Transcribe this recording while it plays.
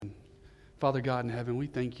Father God in heaven, we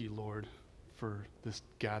thank you, Lord, for this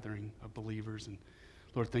gathering of believers. And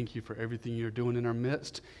Lord, thank you for everything you're doing in our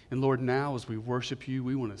midst. And Lord, now as we worship you,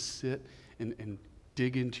 we want to sit and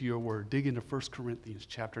dig into your word, dig into 1 Corinthians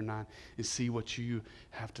chapter 9 and see what you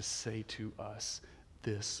have to say to us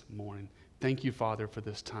this morning. Thank you, Father, for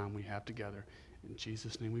this time we have together. In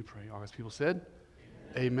Jesus' name we pray. All God's people said,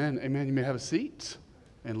 amen. Amen. You may have a seat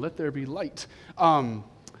and let there be light.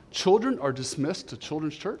 Children are dismissed to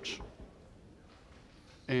Children's Church.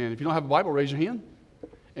 And if you don't have a Bible, raise your hand.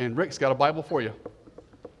 And Rick's got a Bible for you.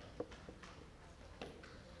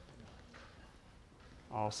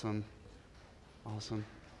 Awesome. Awesome.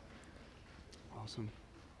 Awesome.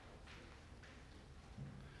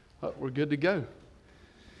 We're good to go.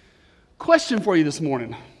 Question for you this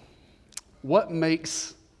morning. What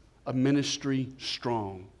makes a ministry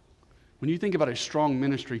strong? When you think about a strong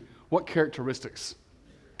ministry, what characteristics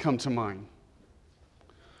come to mind?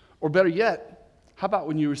 Or better yet, how about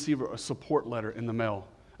when you receive a support letter in the mail,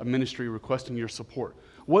 a ministry requesting your support?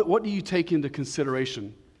 What do you take into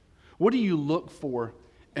consideration? What do you look for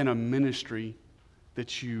in a ministry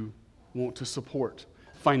that you want to support?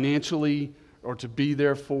 Financially or to be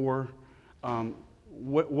there for?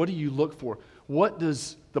 What do you look for? What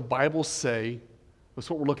does the Bible say?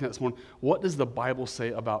 That's what we're looking at this morning. What does the Bible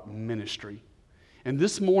say about ministry? And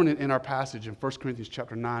this morning in our passage in 1 Corinthians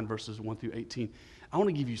chapter 9, verses 1 through 18, I want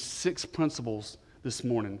to give you 6 principles this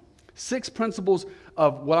morning. 6 principles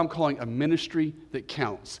of what I'm calling a ministry that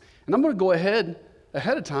counts. And I'm going to go ahead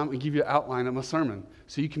of time and give you an outline of my sermon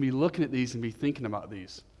so you can be looking at these and be thinking about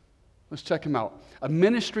these. Let's check them out. A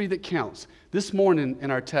ministry that counts. This morning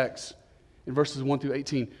in our text, in verses 1 through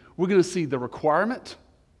 18, we're going to see the requirement.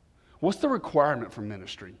 What's the requirement for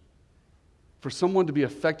ministry? For someone to be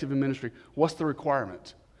effective in ministry, what's the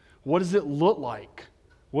requirement? What does it look like?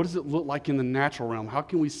 What does it look like in the natural realm? How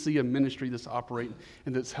can we see a ministry that's operating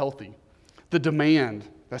and that's healthy? The demand,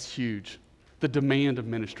 that's huge. The demand of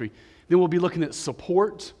ministry. Then we'll be looking at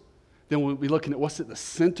support. Then we'll be looking at what's at the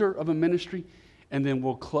center of a ministry. And then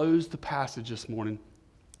we'll close the passage this morning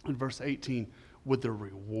in verse 18 with the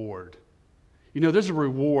reward. You know, there's a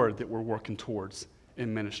reward that we're working towards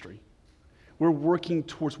in ministry. We're working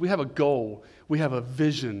towards, we have a goal, we have a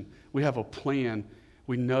vision, we have a plan.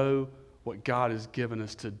 We know what God has given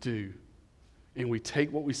us to do. And we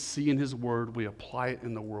take what we see in His Word, we apply it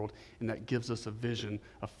in the world, and that gives us a vision,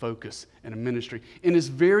 a focus, and a ministry. And it's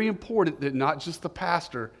very important that not just the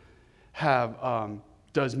pastor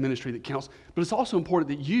does ministry that counts, but it's also important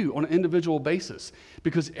that you, on an individual basis,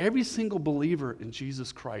 because every single believer in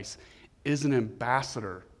Jesus Christ is an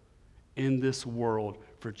ambassador in this world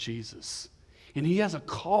for Jesus. And He has a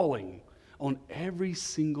calling on every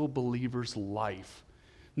single believer's life.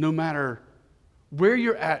 No matter where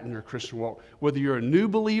you're at in your Christian walk, whether you're a new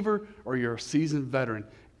believer or you're a seasoned veteran,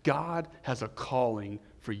 God has a calling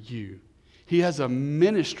for you. He has a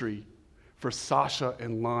ministry for Sasha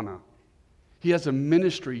and Lana. He has a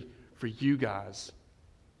ministry for you guys.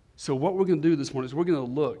 So what we're going to do this morning is we're going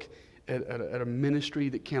to look at a ministry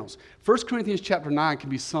that counts. 1 Corinthians chapter 9 can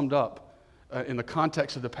be summed up in the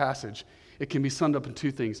context of the passage. It can be summed up in 2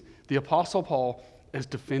 things. The Apostle Paul is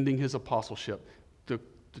defending his apostleship.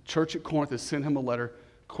 The church at Corinth has sent him a letter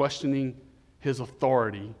questioning his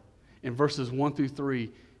authority. In verses 1 through 3,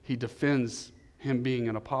 he defends him being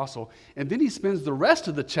an apostle. And then he spends the rest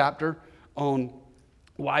of the chapter on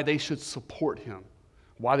why they should support him,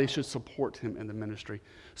 why they should support him in the ministry.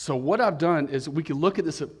 So what I've done is we can look at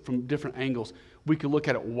this from different angles. We can look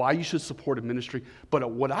at it why you should support a ministry. But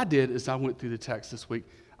what I did is I went through the text this week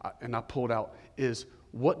and I pulled out is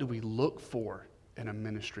what do we look for in a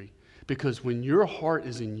ministry? Because when your heart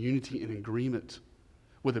is in unity and agreement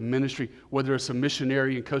with a ministry, whether it's a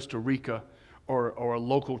missionary in Costa Rica or a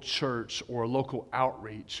local church or a local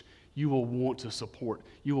outreach, you will want to support.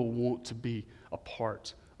 You will want to be a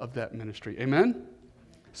part of that ministry. Amen?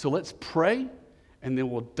 So let's pray, and then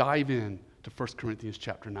we'll dive in to 1 Corinthians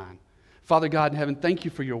chapter 9. Father God in heaven, thank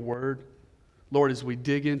you for your word. Lord, as we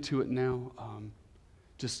dig into it now,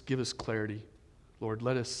 just give us clarity. Lord,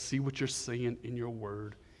 let us see what you're saying in your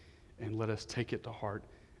word, and let us take it to heart,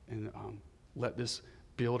 and let this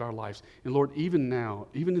build our lives. And Lord, even now,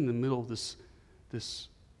 even in the middle of this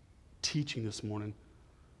teaching this morning,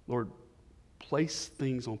 Lord, place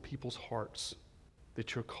things on people's hearts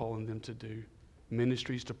that you're calling them to do.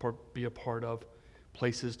 Ministries to be a part of,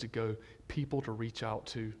 places to go, people to reach out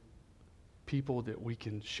to, people that we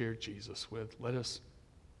can share Jesus with. Let us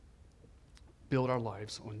build our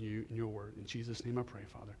lives on you and your word. In Jesus' name I pray,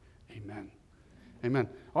 Father. Amen. Amen.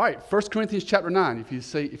 All right, 1 Corinthians chapter 9.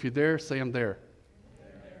 If you're there, say I'm there.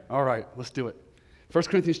 All right, let's do it. 1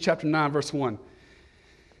 Corinthians chapter 9, verse 1.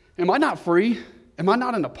 Am I not free? Am I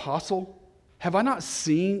not an apostle? Have I not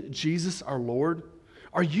seen Jesus our Lord?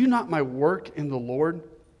 Are you not my work in the Lord?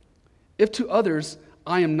 If to others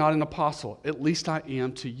I am not an apostle, at least I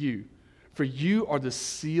am to you. For you are the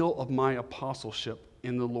seal of my apostleship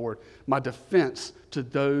in the Lord. My defense to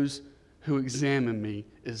those who examine me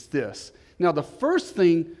is this. Now, the first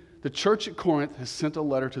thing the church at Corinth has sent a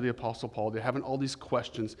letter to the Apostle Paul. They're having all these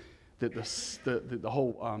questions that the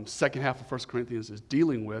whole second half of 1 Corinthians is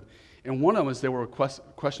dealing with. And one of them is they were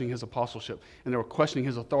questioning his apostleship, and they were questioning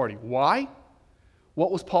his authority. Why?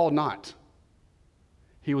 What was Paul not?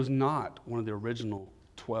 He was not one of the original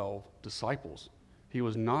 12 disciples. He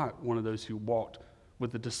was not one of those who walked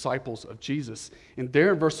with the disciples of Jesus. And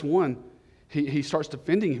there in verse 1, he starts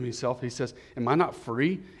defending himself. He says, am I not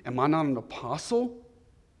free? Am I not an apostle?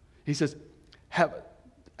 He says, have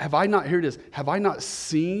I not, here it is, have I not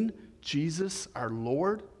seen Jesus our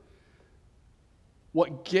Lord?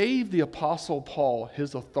 What gave the Apostle Paul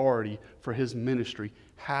his authority for his ministry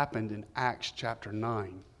happened in Acts chapter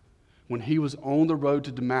 9. When he was on the road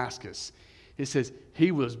to Damascus, it says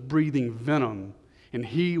he was breathing venom and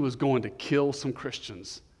he was going to kill some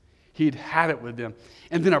Christians. He'd had it with them.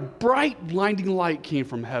 And then a bright, blinding light came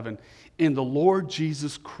from heaven, and the Lord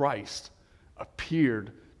Jesus Christ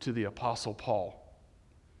appeared to the Apostle Paul.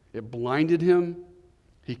 It blinded him.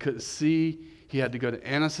 He couldn't see. He had to go to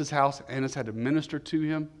Annas' house. Annas had to minister to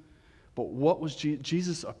him. But what was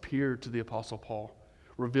Jesus appeared to the Apostle Paul,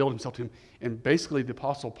 revealed himself to him. And basically the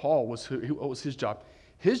Apostle Paul, what was his job?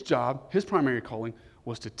 His job, his primary calling,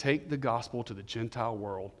 was to take the gospel to the Gentile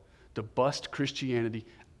world, to bust Christianity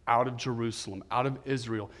out of Jerusalem, out of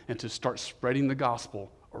Israel, and to start spreading the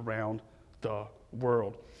gospel around the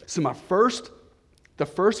world. So the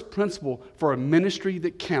first principle for a ministry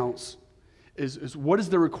that counts is what is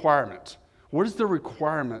the requirement? What is the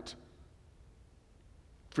requirement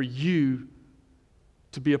for you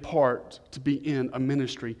to be a part, to be in a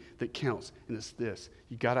ministry that counts? And it's this: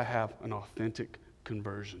 you got to have an authentic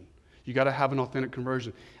conversion. You got to have an authentic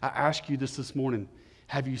conversion. I ask you this morning: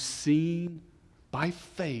 have you seen by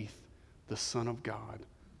faith the Son of God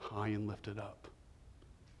high and lifted up?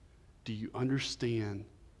 Do you understand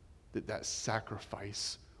that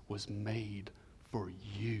sacrifice was made for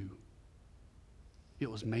you? It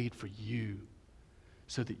was made for you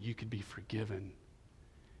so that you could be forgiven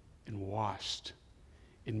and washed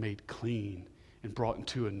and made clean and brought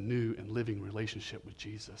into a new and living relationship with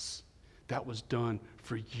Jesus. That was done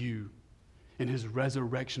for you. And his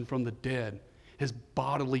resurrection from the dead, his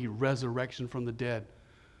bodily resurrection from the dead,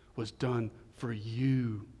 was done for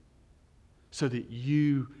you so that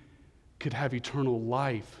you could have eternal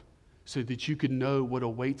life, so that you could know what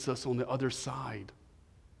awaits us on the other side.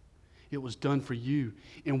 It was done for you.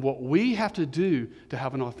 And what we have to do to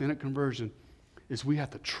have an authentic conversion is we have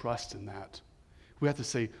to trust in that. We have to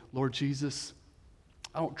say, Lord Jesus,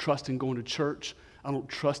 I don't trust in going to church. I don't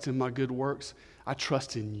trust in my good works. I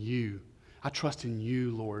trust in you. I trust in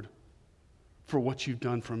you, Lord, for what you've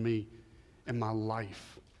done for me in my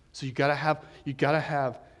life. So you gotta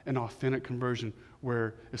have an authentic conversion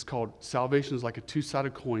where it's called, salvation is like a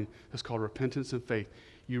two-sided coin. It's called repentance and faith.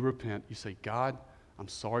 You repent. You say, God, I'm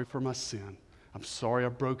sorry for my sin. I'm sorry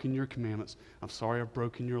I've broken your commandments. I'm sorry I've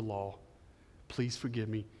broken your law. Please forgive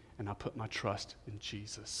me. And I put my trust in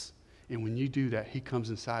Jesus. And when you do that, he comes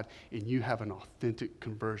inside and you have an authentic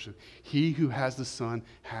conversion. He who has the Son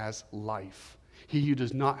has life. He who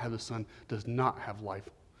does not have the Son does not have life.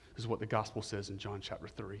 This is what the gospel says in John chapter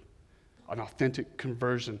 3. An authentic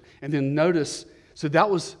conversion. And then notice, so that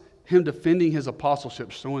was him defending his apostleship,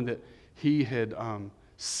 showing that he had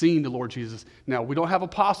seen the Lord Jesus. Now, we don't have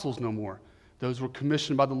apostles no more. Those were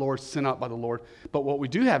commissioned by the Lord, sent out by the Lord. But what we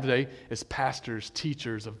do have today is pastors,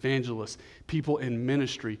 teachers, evangelists, people in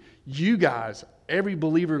ministry. You guys, every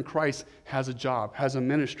believer in Christ has a job, has a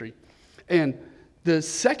ministry. And the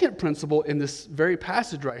second principle in this very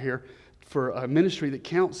passage right here for a ministry that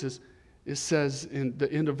counts is, it says in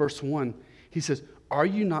the end of verse 1, he says, are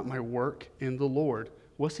you not my work in the Lord?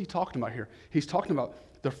 What's he talking about here? He's talking about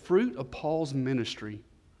the fruit of Paul's ministry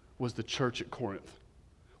was the church at Corinth.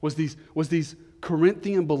 Was these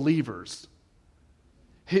Corinthian believers.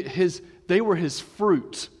 They were his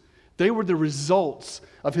fruit. They were the results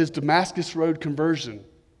of his Damascus Road conversion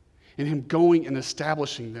and him going and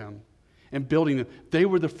establishing them and building them. They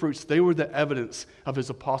were the fruits. They were the evidence of his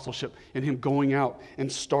apostleship and him going out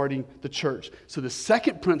and starting the church. So the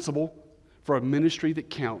second principle for a ministry that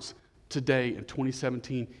counts today in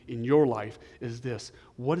 2017 in your life is this.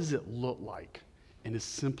 What does it look like? And it's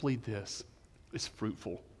simply this. It's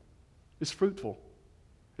fruitful. It's fruitful.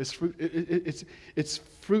 It's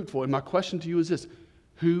fruitful. And my question to you is this: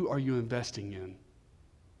 who are you investing in?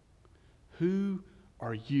 Who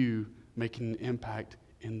are you making an impact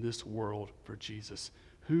in this world for Jesus?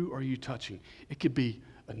 Who are you touching? It could be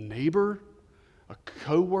a neighbor, a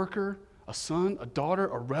coworker, a son, a daughter,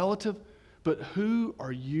 a relative, but who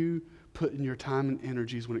are you putting your time and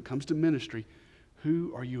energies when it comes to ministry?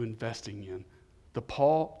 Who are you investing in? The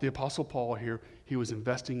Apostle Paul here, he was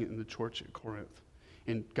investing in the church at Corinth.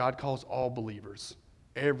 And God calls all believers,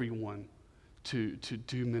 everyone, to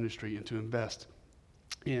do ministry and to invest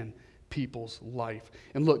in people's life.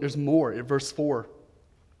 And look, there's more in verse 4.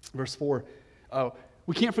 Verse 4,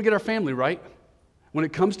 we can't forget our family, right? When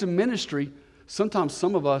it comes to ministry, sometimes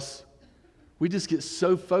some of us, we just get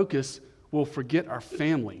so focused, we'll forget our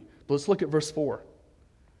family. But let's look at verse 4.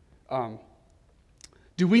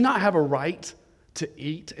 Do we not have a right to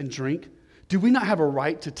eat and drink? Do we not have a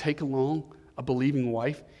right to take along a believing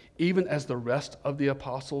wife, even as the rest of the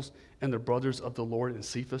apostles and the brothers of the Lord and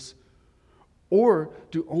Cephas? Or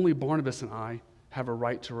do only Barnabas and I have a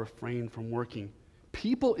right to refrain from working?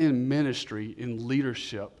 People in ministry, in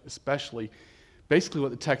leadership especially, basically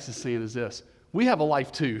what the text is saying is this: we have a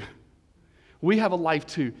life too. We have a life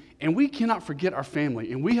too. And we cannot forget our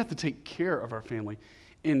family, and we have to take care of our family.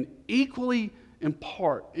 And equally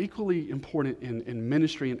important in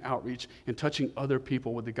ministry and outreach and touching other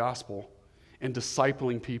people with the gospel and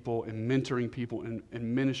discipling people and mentoring people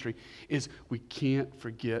in ministry is we can't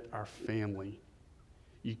forget our family.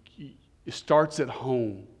 It starts at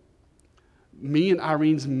home. Me and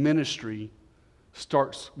Irene's ministry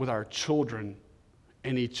starts with our children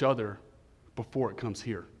and each other before it comes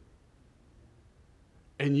here.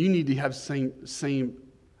 And you need to have same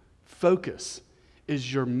focus.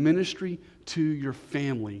 Is your ministry to your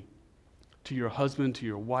family, to your husband, to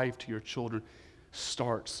your wife, to your children,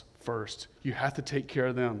 starts first. You have to take care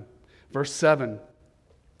of them. Verse 7,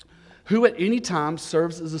 who at any time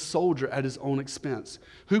serves as a soldier at his own expense?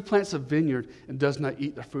 Who plants a vineyard and does not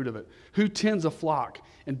eat the fruit of it? Who tends a flock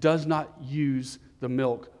and does not use the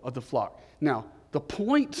milk of the flock? Now, the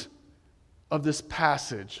point of this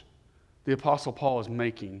passage the Apostle Paul is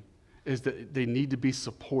making is that they need to be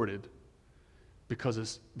supported because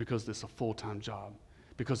it's a full-time job.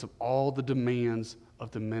 Because of all the demands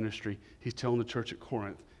of the ministry, he's telling the church at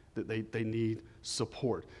Corinth that they need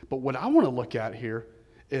support. But what I want to look at here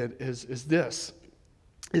is this.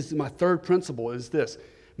 Is my third principle is this.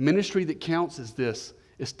 Ministry that counts is this.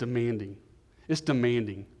 It's demanding. It's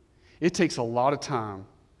demanding. It takes a lot of time.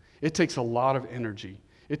 It takes a lot of energy.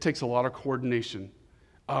 It takes a lot of coordination.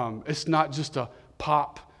 It's not just a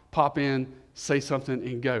pop in, say something,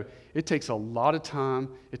 and go. It takes a lot of time.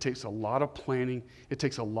 It takes a lot of planning. It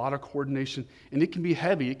takes a lot of coordination. And it can be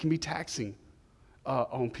heavy. It can be taxing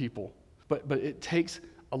on people. But it takes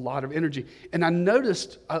a lot of energy. And I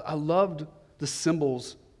noticed, I loved the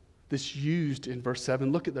symbols that's used in verse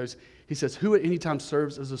 7. Look at those. He says, who at any time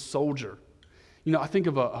serves as a soldier? You know, I think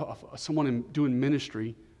of someone doing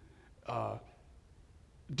ministry,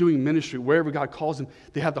 wherever God calls them,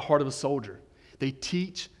 they have the heart of a soldier. They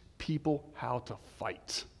teach people how to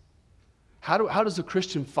fight. How does a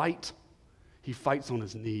Christian fight? He fights on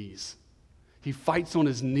his knees. He fights on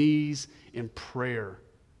his knees in prayer.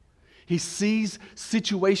 He sees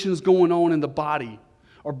situations going on in the body.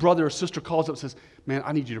 Or brother or sister calls up and says, man,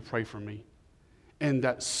 I need you to pray for me. And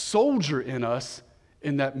that soldier in us,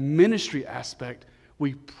 in that ministry aspect,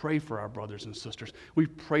 we pray for our brothers and sisters. We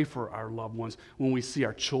pray for our loved ones. When we see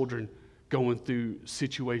our children going through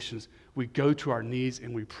situations, we go to our knees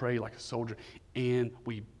and we pray like a soldier, and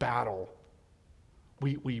we battle.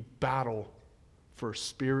 We battle for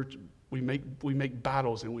spirit. We make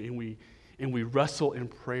battles, and we wrestle in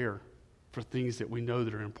prayer for things that we know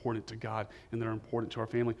that are important to God and that are important to our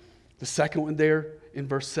family. The second one there in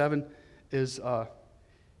verse 7 is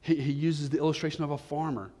he uses the illustration of a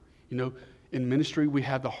farmer. You know, in ministry, we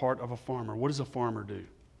have the heart of a farmer. What does a farmer do?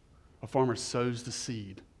 A farmer sows the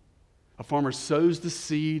seed. A farmer sows the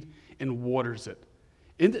seed and waters it.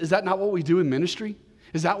 Is that not what we do in ministry?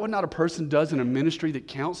 Is that what not a person does in a ministry that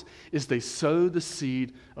counts? Is they sow the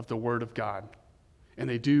seed of the Word of God. And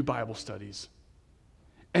they do Bible studies.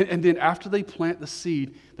 And then after they plant the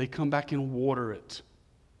seed, they come back and water it.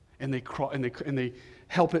 And they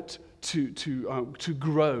help it to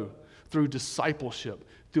grow through discipleship,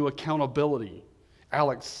 through accountability.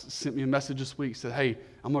 Alex sent me a message this week, said, hey,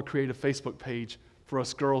 I'm going to create a Facebook page for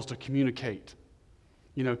us girls to communicate.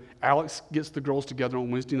 You know, Alex gets the girls together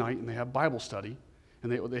on Wednesday night and they have Bible study.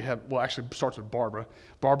 And they have, well, actually it starts with Barbara.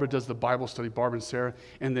 Barbara does the Bible study, Barbara and Sarah.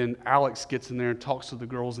 And then Alex gets in there and talks to the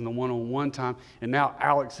girls in the one-on-one time. And now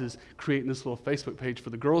Alex is creating this little Facebook page for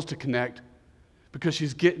the girls to connect because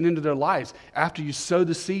she's getting into their lives. After you sow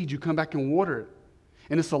the seed, you come back and water it.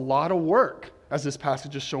 And it's a lot of work, as this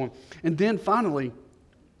passage is showing. And then finally,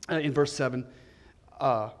 in verse 7,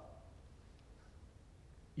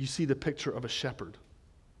 you see the picture of a shepherd.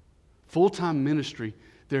 Full-time ministry,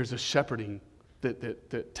 there's a shepherding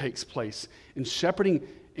that takes place. And shepherding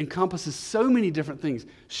encompasses so many different things.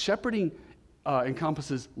 Shepherding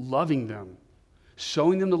encompasses loving them,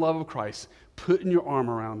 showing them the love of Christ, putting your arm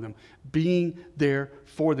around them, being there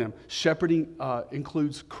for them. Shepherding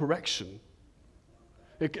includes correction.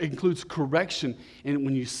 It includes correction. And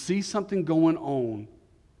when you see something going on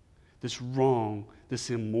that's wrong, that's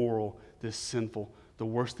immoral, that's sinful, the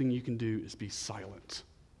worst thing you can do is be silent.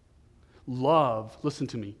 Love, listen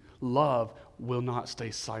to me, love will not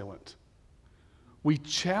stay silent. We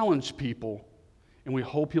challenge people and we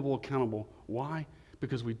hold people accountable. Why?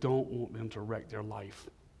 Because we don't want them to wreck their life.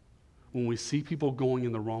 When we see people going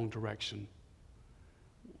in the wrong direction,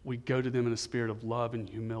 we go to them in a spirit of love and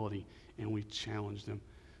humility and we challenge them.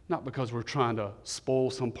 Not because we're trying to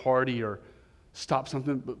spoil some party or stop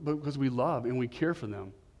something, but because we love and we care for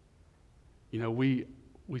them. You know, we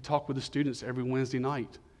talk with the students every Wednesday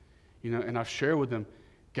night, you know, and I share with them,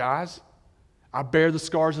 guys, I bear the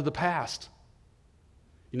scars of the past.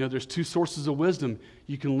 You know, there's two sources of wisdom.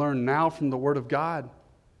 You can learn now from the Word of God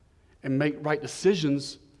and make right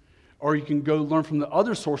decisions, or you can go learn from the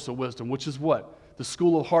other source of wisdom, which is what? The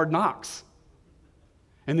school of hard knocks.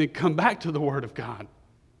 And then come back to the Word of God.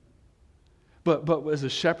 But as a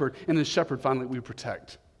shepherd, and as a shepherd, finally, we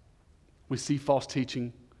protect. We see false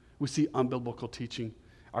teaching. We see unbiblical teaching.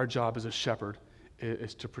 Our job as a shepherd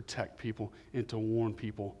is to protect people and to warn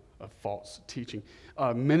people of false teaching.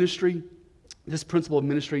 Ministry, this principle of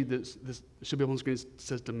ministry, this should be up on the screen, it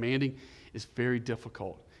says demanding, is very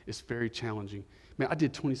difficult. It's very challenging. Man, I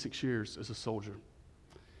did 26 years as a soldier.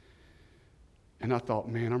 And I thought,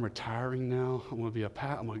 man, I'm retiring now. I'm going to be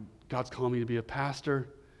God's calling me to be a pastor.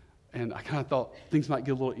 And I kind of thought things might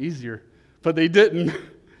get a little easier, but they didn't.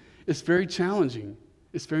 It's very challenging.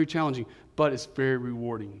 It's very challenging, but it's very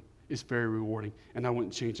rewarding. It's very rewarding, and I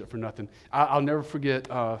wouldn't change it for nothing. I'll never forget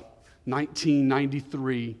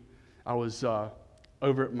 1993. I was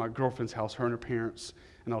over at my girlfriend's house, her and her parents,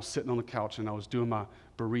 and I was sitting on the couch, and I was doing my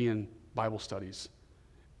Berean Bible studies.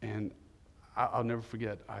 And I'll never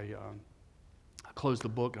forget, I closed the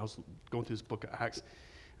book. I was going through this book of Acts,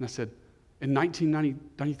 and I said, in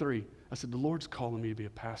 1993, I said, the Lord's calling me to be a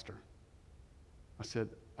pastor. I said,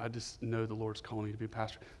 I just know the Lord's calling me to be a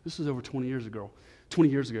pastor. This was over 20 years ago. 20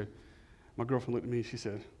 years ago, my girlfriend looked at me and she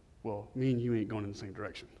said, well, me and you ain't going in the same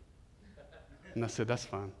direction. And I said, that's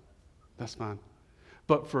fine. That's fine.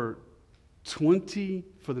 But for the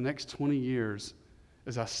next 20 years,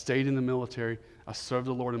 as I stayed in the military, I served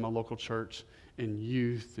the Lord in my local church, in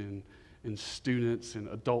youth, and in students, and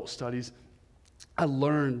adult studies. I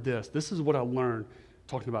learned this. This is what I learned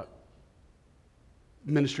talking about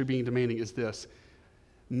ministry being demanding is this.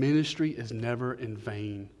 Ministry is never in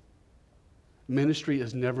vain. Ministry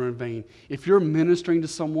is never in vain. If you're ministering to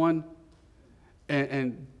someone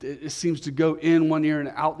and it seems to go in one ear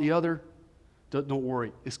and out the other, don't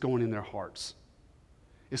worry. It's going in their hearts.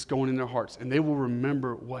 It's going in their hearts. And they will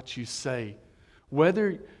remember what you say.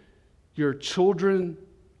 Whether your children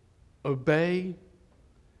obey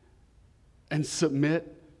and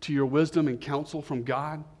submit to your wisdom and counsel from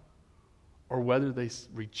God, or whether they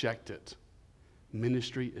reject it,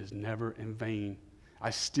 ministry is never in vain. I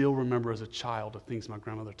still remember as a child the things my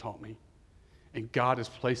grandmother taught me. And God has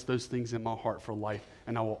placed those things in my heart for life,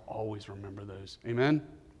 and I will always remember those. Amen?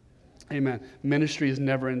 Amen. Ministry is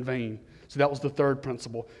never in vain. So that was the third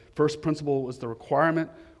principle. First principle was the requirement.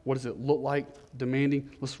 What does it look like? Demanding.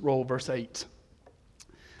 Let's roll verse 8.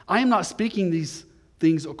 I am not speaking these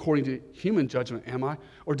things according to human judgment, am I?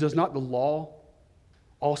 Or does not the law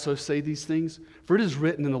also say these things? For it is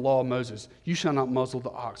written in the law of Moses, you shall not muzzle the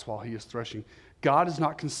ox while he is threshing. God is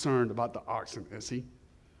not concerned about the oxen, is he?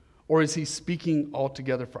 Or is he speaking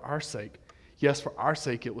altogether for our sake? Yes, for our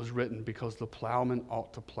sake it was written, because the plowman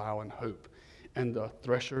ought to plow in hope, and the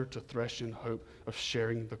thresher to thresh in hope of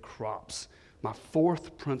sharing the crops. My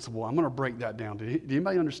fourth principle, I'm going to break that down. Did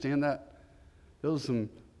anybody understand that? It was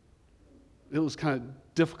kind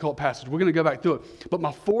of difficult passage. We're going to go back through it. But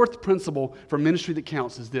my fourth principle for ministry that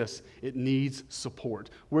counts is this. It needs support.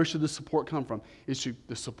 Where should the support come from?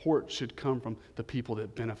 The support should come from the people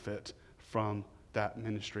that benefit from that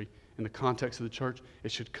ministry. In the context of the church,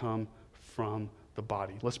 it should come from the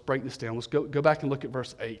body. Let's break this down. Let's go back and look at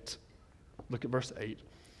verse 8. Look at verse 8.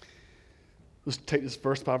 Let's take this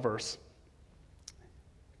verse by verse.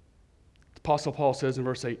 The Apostle Paul says in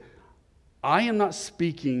verse 8, I am not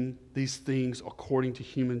speaking these things according to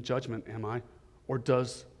human judgment, am I? Or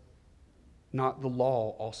does not the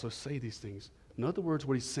law also say these things? In other words,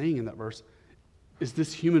 what he's saying in that verse, is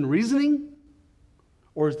this human reasoning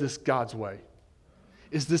or is this God's way?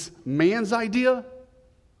 Is this man's idea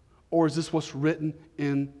or is this what's written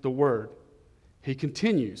in the Word? He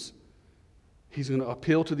continues. He's going to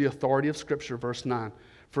appeal to the authority of Scripture, verse 9.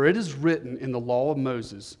 For it is written in the law of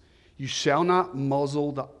Moses, you shall not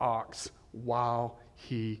muzzle the ox while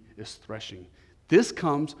he is threshing. This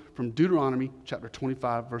comes from Deuteronomy chapter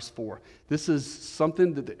 25, verse 4. This is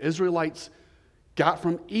something that the Israelites got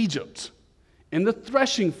from Egypt. In the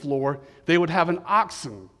threshing floor, they would have an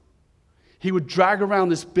oxen. He would drag around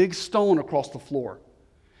this big stone across the floor,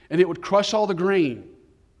 and it would crush all the grain,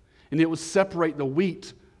 and it would separate the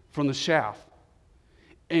wheat from the chaff.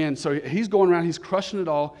 And so he's going around, he's crushing it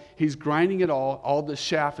all, he's grinding it all the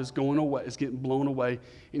chaff is going away, is getting blown away,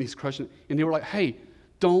 and he's crushing it. And they were like, hey,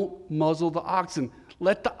 don't muzzle the oxen.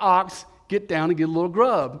 Let the ox get down and get a little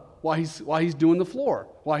grub while he's doing the floor,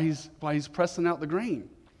 while he's pressing out the grain.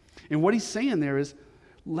 And what he's saying there is,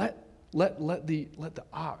 let the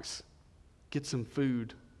ox get some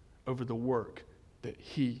food over the work that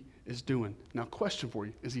he is doing. Now, question for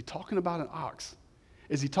you, is he talking about an ox?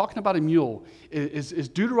 Is he talking about a mule? Is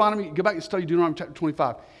Deuteronomy, go back and study Deuteronomy chapter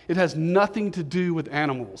 25. It has nothing to do with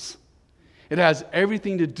animals. It has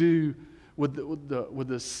everything to do with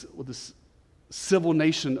the civil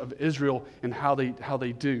nation of Israel and how they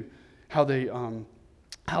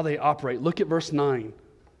operate. Look at verse 9.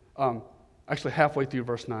 Actually, halfway through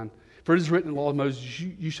verse 9. For it is written in the law of Moses,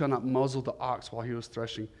 you shall not muzzle the ox while he was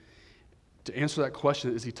threshing. To answer that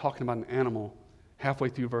question, is he talking about an animal? Halfway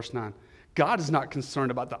through verse 9. God is not concerned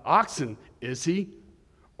about the oxen, is he?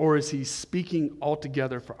 Or is he speaking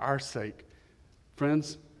altogether for our sake?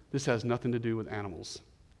 Friends, this has nothing to do with animals.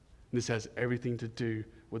 This has everything to do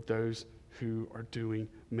with those who are doing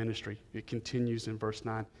ministry. It continues in verse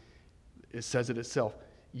 9. It says it itself.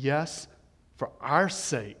 Yes, for our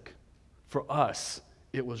sake, for us,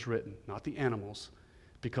 it was written, not the animals,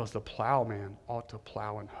 because the plowman ought to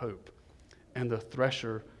plow in hope, and the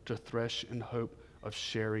thresher to thresh in hope of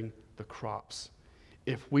sharing the crops.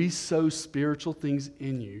 If we sow spiritual things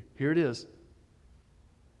in you, here it is.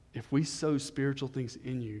 If we sow spiritual things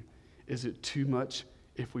in you, is it too much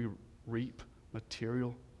if we reap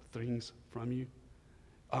material things from you?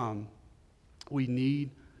 We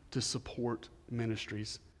need to support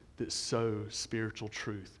ministries that sow spiritual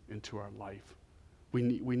truth into our life. We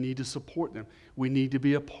need to support them. We need to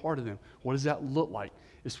be a part of them. What does that look like?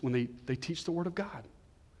 It's when they teach the Word of God.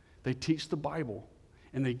 They teach the Bible.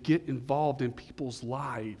 And they get involved in people's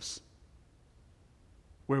lives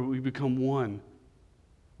where we become one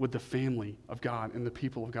with the family of God and the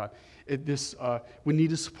people of God. We need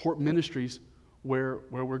to support ministries where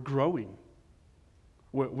we're growing,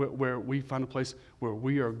 where we find a place where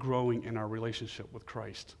we are growing in our relationship with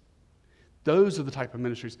Christ. Those are the type of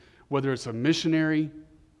ministries, whether it's a missionary,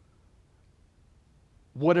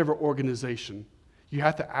 whatever organization, you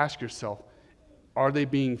have to ask yourself, are they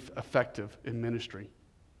being effective in ministry?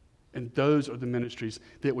 And those are the ministries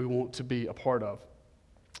that we want to be a part of.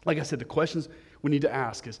 Like I said, the questions we need to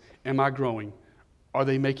ask is, am I growing? Are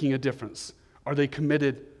they making a difference? Are they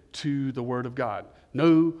committed to the Word of God?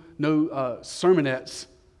 No sermonettes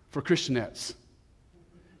for Christianettes.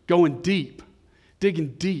 Going deep,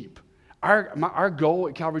 digging deep. Our goal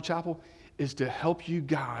at Calvary Chapel is to help you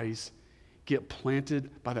guys get planted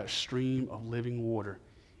by that stream of living water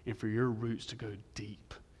and for your roots to go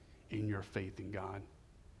deep in your faith in God.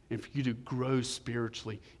 And for you to grow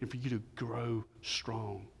spiritually, and for you to grow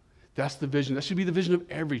strong. That's the vision. That should be the vision of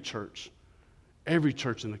every church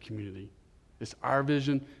in the community. It's our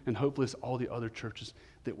vision, and hopefully it's all the other churches,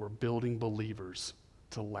 that we're building believers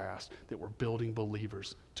to last, that we're building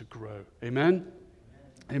believers to grow. Amen?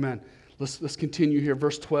 Amen. Let's continue here.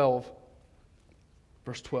 Verse 12.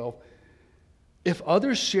 Verse 12. If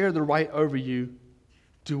others share the right over you,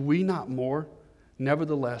 do we not more?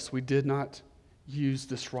 Nevertheless, we did not use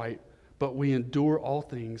this right, but we endure all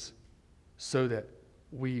things so that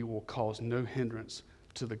we will cause no hindrance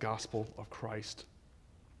to the gospel of Christ.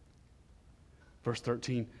 Verse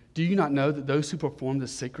 13, do you not know that those who perform the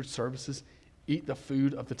sacred services eat the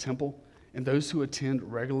food of the temple, and those who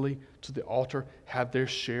attend regularly to the altar have their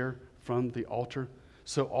share from the altar?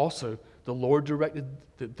 So also the Lord directed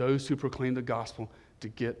that those who proclaim the gospel to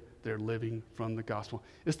get their living from the gospel.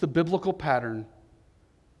 It's the biblical pattern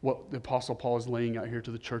what the Apostle Paul is laying out here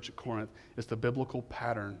to the church at Corinth is the biblical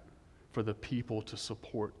pattern for the people to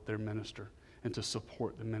support their minister and to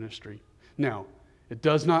support the ministry. Now, it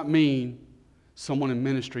does not mean someone in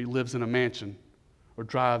ministry lives in a mansion or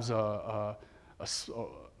drives a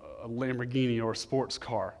Lamborghini or a sports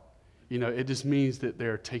car. It just means that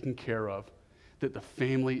they're taken care of, that the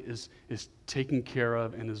family is taken care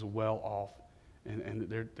of and is well off, and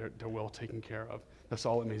that they're well taken care of. That's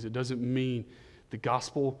all it means. It doesn't mean the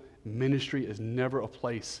gospel ministry is never a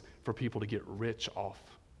place for people to get rich off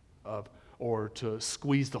of or to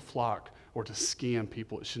squeeze the flock or to scam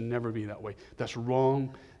people. It should never be that way. That's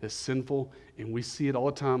wrong, that's sinful, and we see it all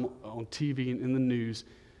the time on TV and in the news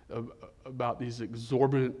about these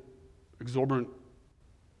exorbitant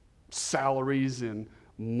salaries and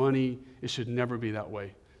money. It should never be that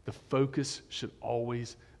way. The focus should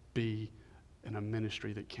always be in a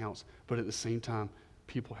ministry that counts, but at the same time,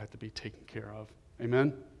 people have to be taken care of.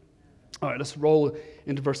 Amen? All right, let's roll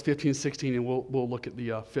into verse 15 and 16, and we'll look at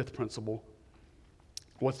the fifth principle.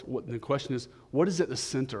 The question is, what is at the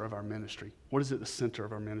center of our ministry? What is at the center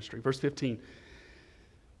of our ministry? Verse 15.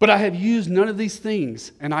 But I have used none of these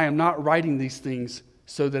things, and I am not writing these things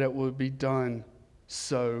so that it would be done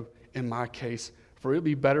so in my case. For it would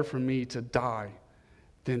be better for me to die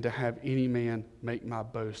than to have any man make my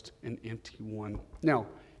boast an empty one. Now,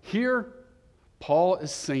 here Paul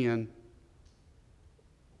is saying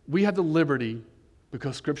we have the liberty,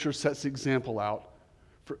 because Scripture sets the example out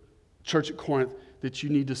for church at Corinth, that you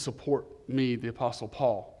need to support me, the Apostle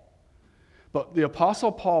Paul. But the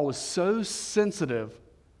Apostle Paul is so sensitive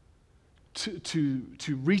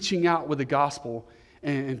to reaching out with the gospel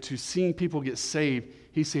and to seeing people get saved.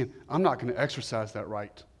 He's saying, I'm not going to exercise that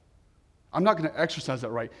right. I'm not going to exercise that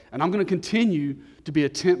right. And I'm going to continue to be a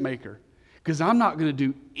tent maker, because I'm not going to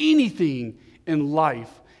do anything in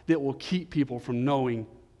life that will keep people from knowing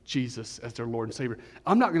Jesus as their Lord and Savior.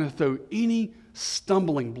 I'm not going to throw any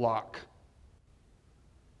stumbling block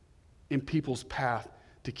in people's path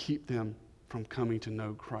to keep them from coming to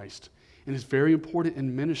know Christ. And it's very important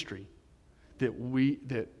in ministry that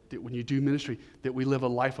when you do ministry, that we live a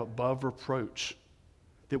life above reproach.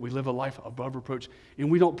 That we live a life above reproach.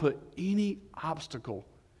 And we don't put any obstacle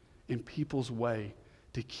in people's way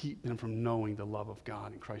to keep them from knowing the love of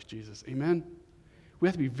God in Christ Jesus. Amen? We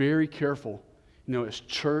have to be very careful, as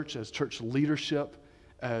church leadership,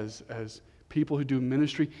 as people who do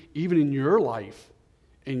ministry, even in your life,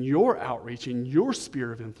 in your outreach, in your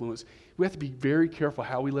sphere of influence. We have to be very careful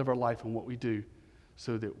how we live our life and what we do,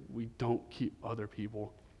 so that we don't keep other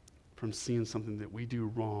people from seeing something that we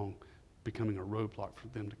do wrong becoming a roadblock for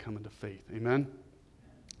them to come into faith. Amen?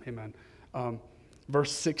 Amen.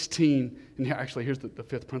 Verse 16, and here's the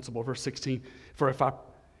fifth principle. Verse 16, for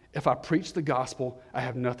if I preach the gospel, I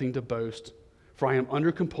have nothing to boast, for I am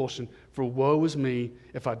under compulsion, for woe is me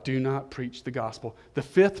if I do not preach the gospel. The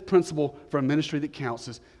fifth principle for a ministry that counts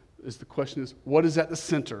is the question is, what is at the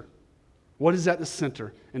center? What is at the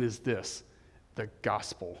center? And is this the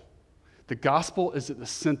gospel? The gospel is at the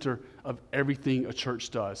center of everything a church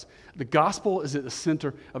does. The gospel is at the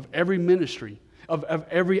center of every ministry, of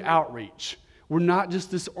every outreach. We're not just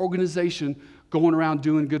this organization going around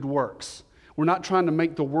doing good works. We're not trying to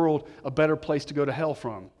make the world a better place to go to hell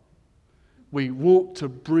from. We want to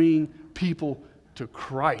bring people to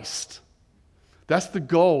Christ. That's the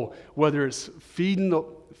goal, whether it's feeding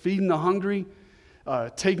the hungry,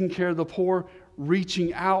 taking care of the poor,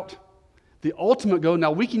 reaching out. The ultimate goal,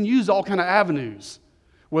 now we can use all kind of avenues,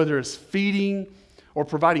 whether it's feeding or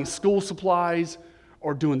providing school supplies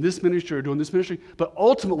or doing this ministry or doing this ministry, but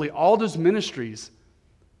ultimately all those ministries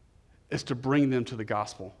is to bring them to the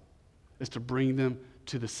gospel, is to bring them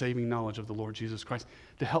to the saving knowledge of the Lord Jesus Christ,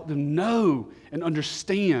 to help them know and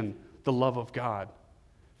understand the love of God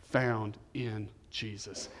found in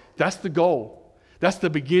Jesus. That's the goal. That's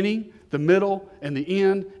the beginning, the middle, and the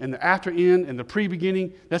end, and the after end, and the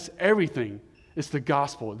pre-beginning. That's everything. It's the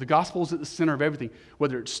gospel. The gospel is at the center of everything,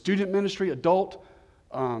 whether it's student ministry, adult,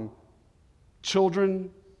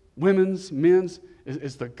 children, women's, men's,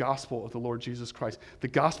 is the gospel of the Lord Jesus Christ. The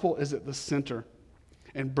gospel is at the center,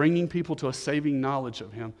 and bringing people to a saving knowledge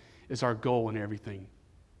of Him is our goal in everything.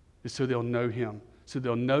 Is so they'll know Him. So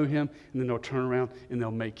they'll know Him, and then they'll turn around and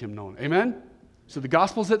they'll make Him known. Amen? So the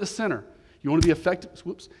gospel's at the center. You want to be effective?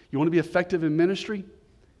 You want to be effective in ministry?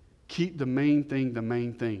 Keep the main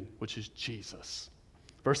thing, which is Jesus.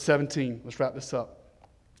 Verse 17. Let's wrap this up.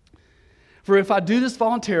 For if I do this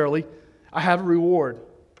voluntarily, I have a reward.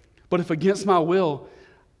 But if against my will,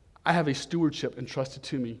 I have a stewardship entrusted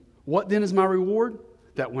to me. What then is my reward?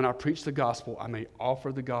 That when I preach the gospel, I may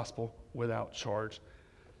offer the gospel without charge.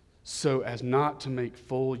 so as not to make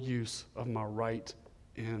full use of my right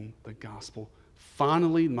in the gospel.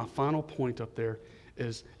 Finally, my final point up there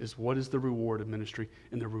is what is the reward of ministry?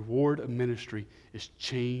 And the reward of ministry is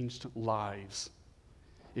changed lives.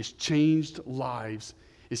 It's changed lives.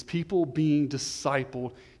 It's people being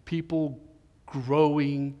discipled, people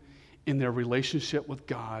growing in their relationship with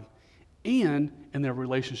God and in their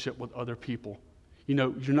relationship with other people. You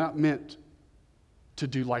know, you're not meant to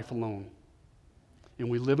do life alone. And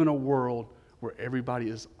we live in a world where everybody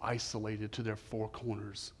is isolated to their four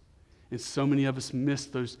corners. And so many of us miss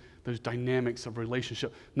those dynamics of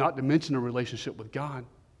relationship, not to mention a relationship with God.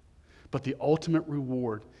 But the ultimate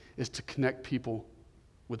reward is to connect people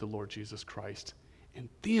with the Lord Jesus Christ and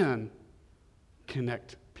then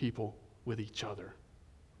connect people with each other.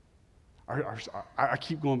 I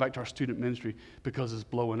keep going back to our student ministry because it's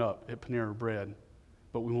blowing up at Panera Bread,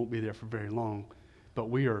 but we won't be there for very long. But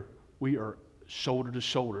we are shoulder to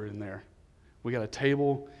shoulder in there. We got a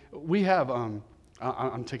table. We have,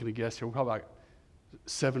 I'm taking a guess here, we're probably like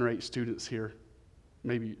 7 or 8 students here,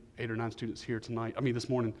 maybe 8 or 9 students here this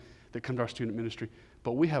morning that come to our student ministry.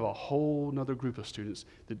 But we have a whole nother group of students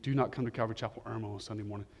that do not come to Calvary Chapel Irmo on Sunday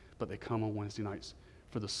morning, but they come on Wednesday nights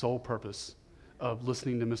for the sole purpose of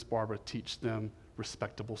listening to Miss Barbara teach them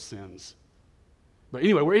respectable sins. But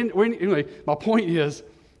anyway, anyway, my point is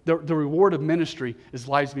the reward of ministry is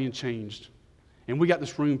lives being changed. And we got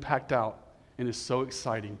this room packed out, and it's so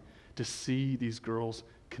exciting to see these girls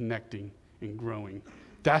connecting and growing.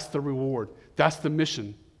 That's the reward. That's the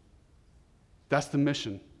mission. That's the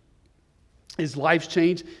mission. Is lives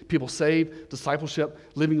changed, people saved, discipleship,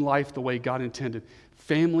 living life the way God intended,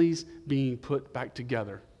 families being put back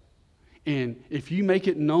together. And if you make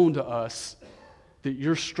it known to us that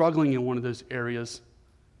you're struggling in one of those areas,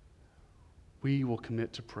 we will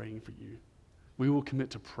commit to praying for you. We will commit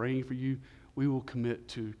to praying for you. We will commit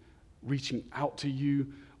to reaching out to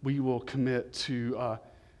you. We will commit to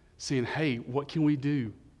saying, hey, what can we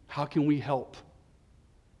do? How can we help?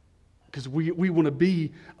 Because we want to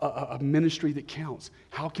be a ministry that counts.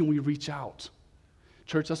 How can we reach out?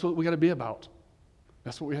 Church, that's what we got to be about.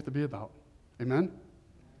 That's what we have to be about. Amen?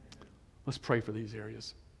 Let's pray for these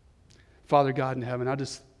areas. Father God in heaven, I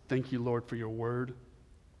just thank you, Lord, for your word.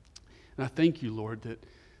 And I thank you, Lord, that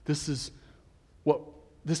this is what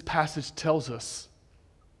this passage tells us.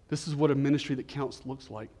 This is what a ministry that counts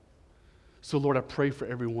looks like. So, Lord, I pray for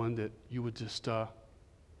everyone that you would just let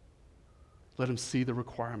them see the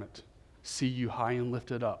requirement, see you high and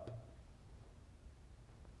lifted up,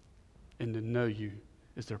 and to know you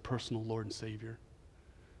as their personal Lord and Savior.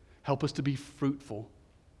 Help us to be fruitful.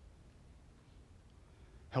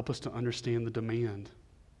 Help us to understand the demand.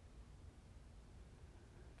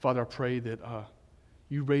 Father, I pray that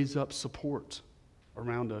you raise up support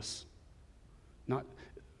around us.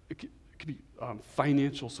 It could be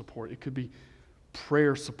financial support. It could be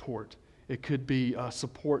prayer support. It could be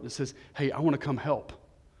support that says, hey, I want to come help.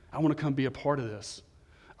 I want to come be a part of this.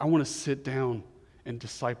 I want to sit down and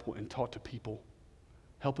disciple and talk to people.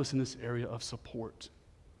 Help us in this area of support.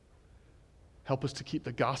 Help us to keep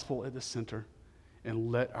the gospel at the center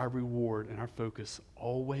and let our reward and our focus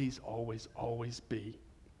always, always, always be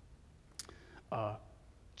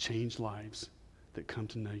change lives that come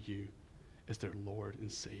to know you as their Lord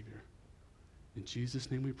and Savior. In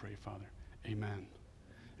Jesus' name we pray, Father. Amen.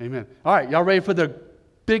 Amen. All right, y'all ready for the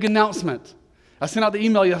big announcement? I sent out the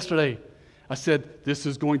email yesterday. I said, this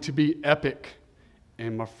is going to be epic.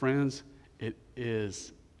 And my friends, it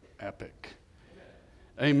is epic.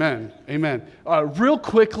 Amen. Amen. Real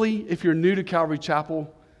quickly, if you're new to Calvary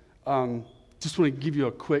Chapel, just want to give you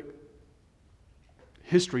a quick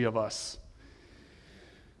history of us.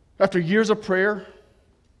 After years of prayer,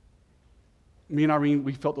 me and Irene,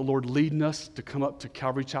 we felt the Lord leading us to come up to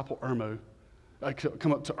Calvary Chapel Irmo,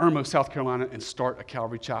 come up to Irmo, South Carolina, and start a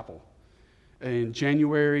Calvary Chapel. In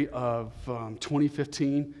January of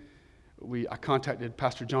 2015, I contacted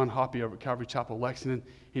Pastor John Hoppy over at Calvary Chapel Lexington,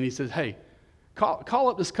 and he says, hey, call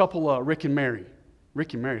up this couple, Rick and Mary.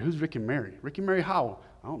 Rick and Mary, who's Rick and Mary? Rick and Mary Howell.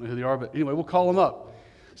 I don't know who they are, but anyway, we'll call them up.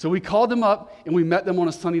 So we called them up, and we met them on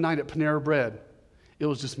a Sunday night at Panera Bread. It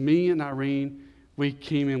was just me and Irene. We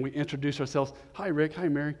came in, we introduced ourselves. Hi, Rick. Hi,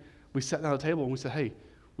 Mary. We sat down at the table, and we said, hey,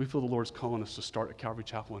 we feel the Lord's calling us to start a Calvary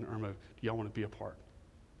Chapel in Irmo. Do y'all want to be a part?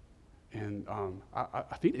 And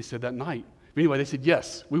I think they said that night. But anyway, they said,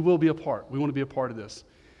 yes, we will be a part. We want to be a part of this.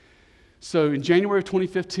 So in January of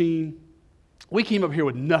 2015, we came up here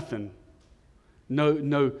with nothing.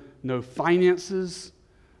 No finances,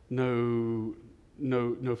 no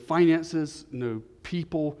finances, no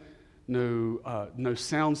people, no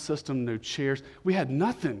sound system, no chairs. We had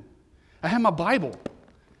nothing. I had my Bible.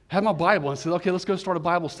 had my Bible and said, okay, let's go start a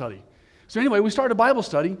Bible study. So anyway, we started a Bible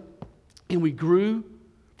study, and we grew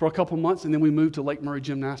for a couple months, and then we moved to Lake Murray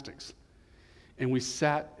Gymnastics. And we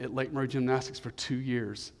sat at Lake Murray Gymnastics for 2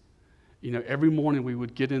 years. You know, every morning we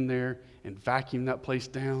would get in there and vacuum that place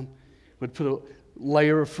down. We'd put a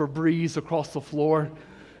layer of Febreze across the floor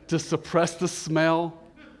to suppress the smell.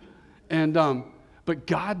 And but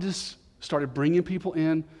God just started bringing people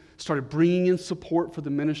in, started bringing in support for the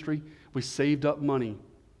ministry. We saved up money.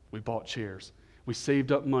 We bought chairs. We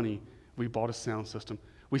saved up money. We bought a sound system.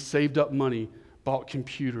 We saved up money, bought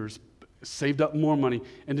computers, saved up more money.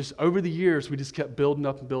 And just over the years, we just kept building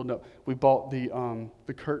up and building up. We bought the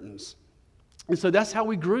curtains. And so that's how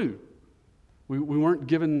we grew. We weren't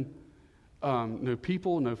given no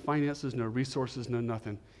people, no finances, no resources, no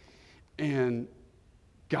nothing. And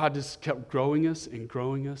God just kept growing us and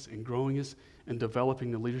growing us and growing us and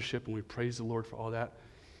developing the leadership, and we praise the Lord for all that.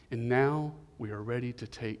 And now we are ready to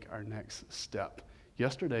take our next step.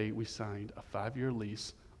 Yesterday, we signed a 5-year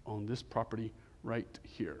lease on this property right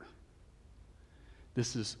here.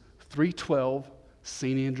 This is 312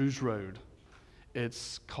 St. Andrews Road.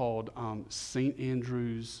 It's called St.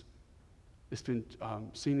 Andrews. It's been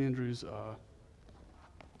St. Andrews.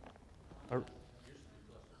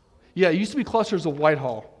 Yeah, it used to be Clusters of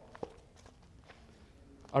Whitehall.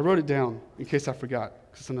 I wrote it down in case I forgot,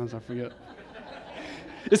 because sometimes I forget.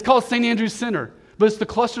 It's called St. Andrews Center, but it's the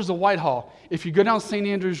Clusters of Whitehall. If you go down St.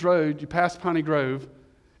 Andrews Road, you pass Piney Grove,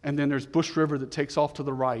 and then there's Bush River that takes off to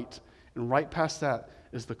the right, and right past that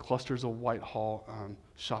is the Clusters of Whitehall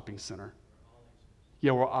shopping center.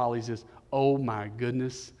 Yeah, where Ollie's is. Oh my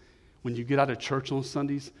goodness. When you get out of church on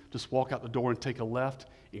Sundays, just walk out the door and take a left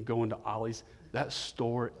and go into Ollie's. That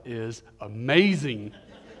store is amazing.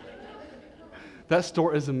 That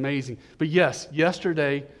store is amazing. But yes,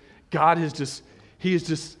 yesterday, God has just, He is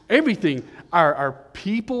just everything. Our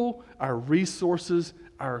people, our resources,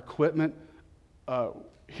 our equipment.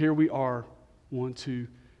 Here we are, we're at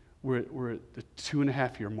the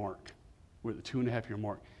 2.5-year mark. We're at the 2.5-year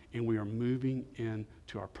mark, and we are moving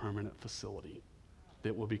into our permanent facility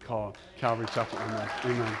that will be called Calvary Chapel. Amen.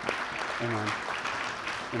 Amen. Amen.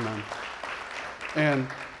 Amen. And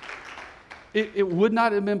it would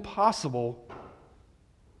not have been possible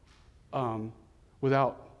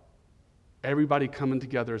without everybody coming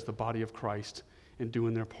together as the body of Christ and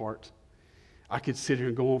doing their part. I could sit here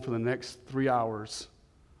and go on for the next 3 hours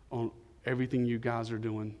on everything you guys are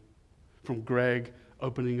doing, from Greg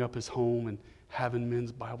opening up his home and having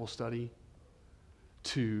men's Bible study,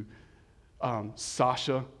 to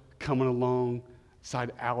Sasha coming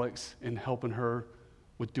alongside Alex and helping her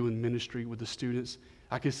with doing ministry with the students.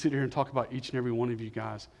 I could sit here and talk about each and every one of you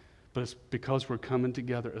guys, but it's because we're coming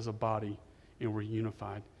together as a body and we're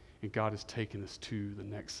unified, and God has taken us to the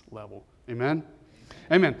next level. Amen?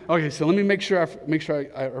 Amen. Okay, so let me make sure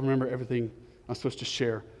I remember everything I'm supposed to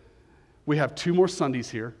share. We have 2 more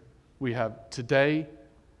Sundays here. We have today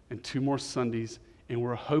and 2 more Sundays, and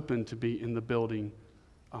we're hoping to be in the building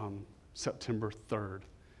September 3rd.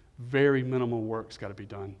 Very minimal work's got to be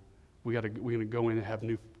done. We're going to go in and have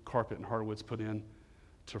new carpet and hardwoods put in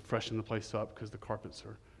to freshen the place up, because the carpets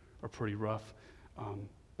are pretty rough.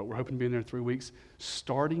 But we're hoping to be in there in 3 weeks.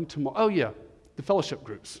 Starting tomorrow. Oh yeah, the fellowship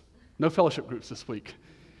groups. No fellowship groups this week.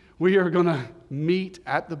 We are going to meet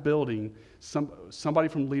at the building. Somebody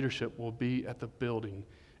from leadership will be at the building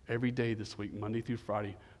every day this week, Monday through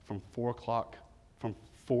Friday, from 4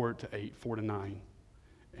 to 8, 4 to 9.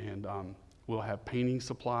 And we'll have painting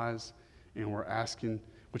supplies, and we're asking,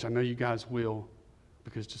 which I know you guys will,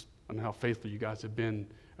 because just I know how faithful you guys have been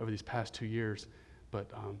over these past 2 years. But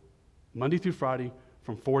Monday through Friday,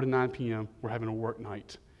 from 4 to 9 p.m., we're having a work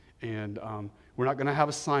night. And we're not going to have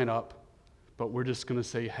a sign up, but we're just going to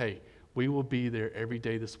say, hey, we will be there every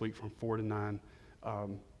day this week from 4 to 9,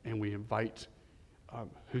 and we invite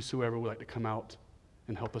whosoever would like to come out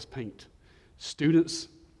and help us paint. Students,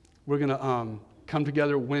 we're going to come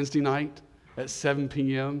together Wednesday night at 7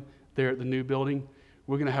 p.m. there at the new building.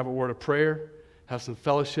 We're going to have a word of prayer, have some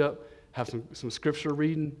fellowship, have some scripture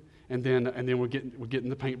reading, and then we're getting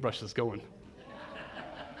the paintbrushes going.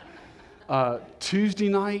 Tuesday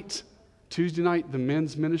night, the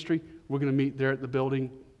men's ministry, we're going to meet there at the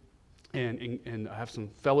building and have some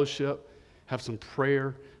fellowship, have some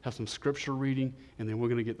prayer, have some scripture reading, and then we're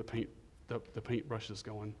going to get the paintbrushes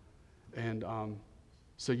going. And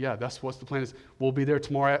so yeah, that's what the plan is. We'll be there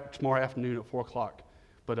tomorrow afternoon at 4 o'clock.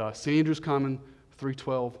 But St. Andrews Common,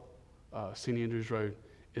 312 St. Andrews Road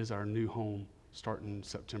is our new home starting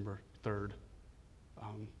September 3rd.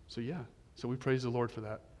 So we praise the Lord for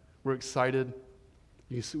that. We're excited.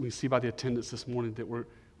 We see by the attendance this morning that we're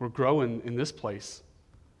growing in this place.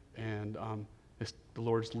 And the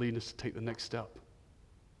Lord's leading us to take the next step.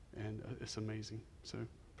 And it's amazing. So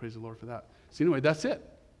praise the Lord for that. So anyway, that's it.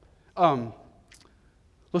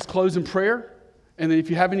 Let's close in prayer. And then if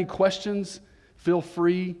you have any questions, feel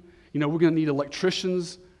free. We're going to need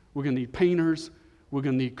electricians. We're going to need painters. We're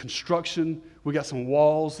going to need construction. We got some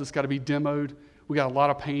walls that's got to be demoed. We got a lot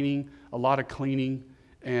of painting, a lot of cleaning.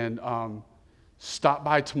 And stop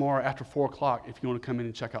by tomorrow after 4 o'clock if you want to come in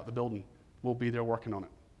and check out the building. We'll be there working on it.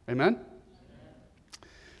 Amen?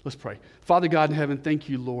 Let's pray. Father God in heaven, thank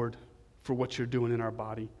you, Lord, for what you're doing in our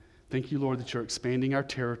body. Thank you, Lord, that you're expanding our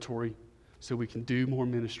territory so we can do more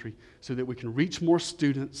ministry, so that we can reach more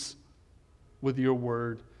students with your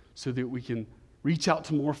word, so that we can reach out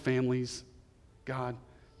to more families. God,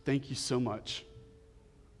 thank you so much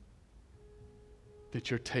that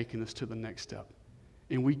you're taking us to the next step.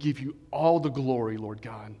 And we give you all the glory, Lord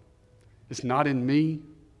God. It's not in me.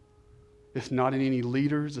 It's not in any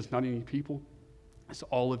leaders. It's not in any people. It's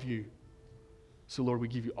all of you. So, Lord, we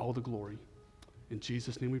give you all the glory. In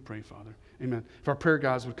Jesus' name we pray, Father. Amen. If our prayer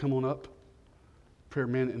guys would come on up, prayer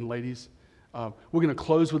men and ladies, we're going to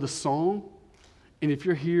close with a song. And if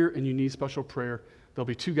you're here and you need special prayer, there'll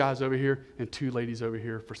be 2 guys over here and 2 ladies over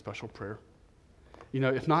here for special prayer.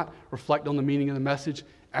 If not, reflect on the meaning of the message.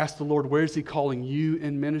 Ask the Lord, where is he calling you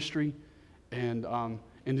in ministry? And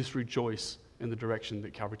just rejoice in the direction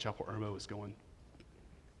that Calvary Chapel Irmo is going.